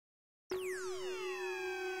And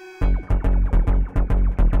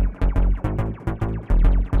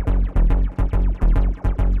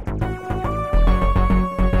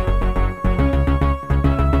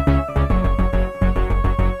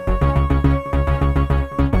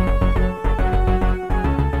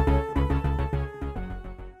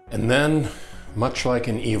then, much like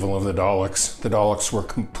an evil of the Daleks were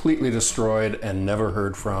completely destroyed and never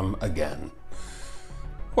heard from again.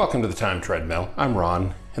 Welcome to the Time Treadmill. I'm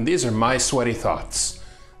Ron, and these are my sweaty thoughts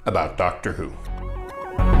about Doctor Who.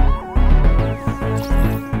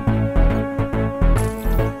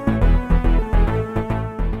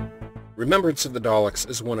 Remembrance of the Daleks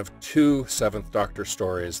is one of two Seventh Doctor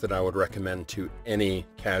stories that I would recommend to any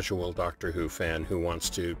casual Doctor Who fan who wants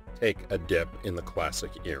to take a dip in the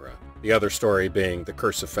classic era. The other story being The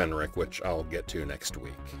Curse of Fenric, which I'll get to next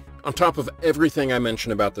week. On top of everything I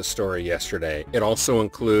mentioned about this story yesterday, it also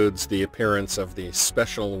includes the appearance of the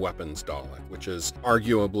Special Weapons Dalek, which is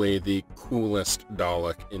arguably the coolest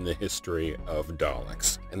Dalek in the history of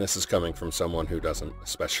Daleks. And this is coming from someone who doesn't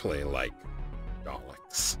especially like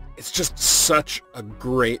Daleks. It's just such a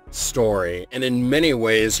great story, and in many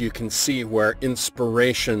ways you can see where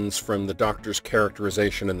inspirations from the Doctor's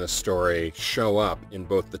characterization in this story show up in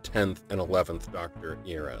both the 10th and 11th Doctor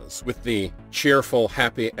eras, with the cheerful,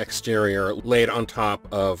 happy exterior laid on top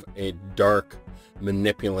of a dark,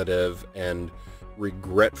 manipulative, and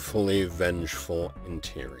regretfully vengeful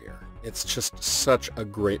interior. It's just such a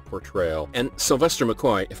great portrayal. And Sylvester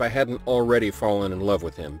McCoy, if I hadn't already fallen in love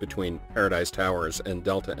with him between Paradise Towers and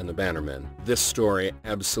Delta and the Bannermen, this story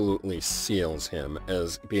absolutely seals him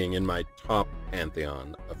as being in my top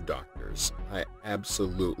pantheon of Doctors. I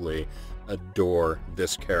absolutely adore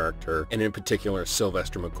this character, and in particular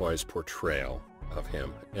Sylvester McCoy's portrayal of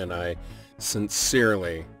him. And I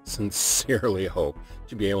sincerely hope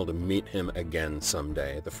to be able to meet him again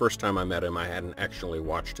someday. The first time I met him, I hadn't actually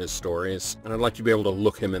watched his stories, and I'd like to be able to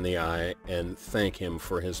look him in the eye and thank him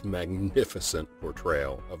for his magnificent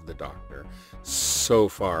portrayal of the Doctor, so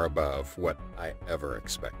far above what I ever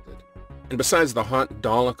expected. And besides the hot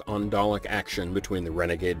Dalek-on-Dalek action between the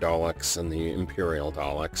Renegade Daleks and the Imperial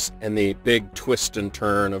Daleks, and the big twist and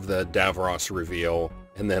turn of the Davros reveal,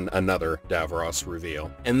 and then another Davros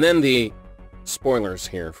reveal, and then the spoilers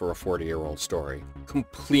here for a 40-year-old story,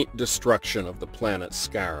 complete destruction of the planet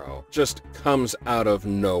Scarrow just comes out of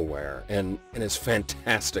nowhere and is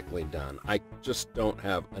fantastically done. I just don't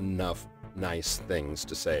have enough nice things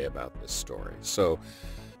to say about this story. So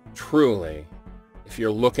truly, if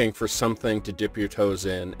you're looking for something to dip your toes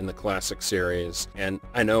in the classic series, and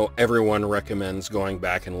I know everyone recommends going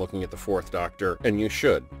back and looking at the Fourth Doctor, and you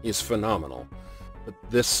should. He's phenomenal. But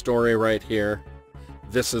this story right here,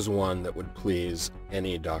 this is one that would please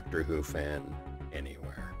any Doctor Who fan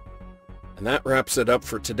anywhere. And that wraps it up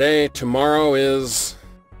for today. Tomorrow is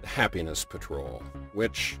the Happiness Patrol,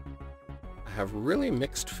 which I have really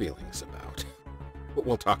mixed feelings about. But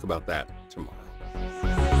we'll talk about that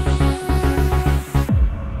tomorrow.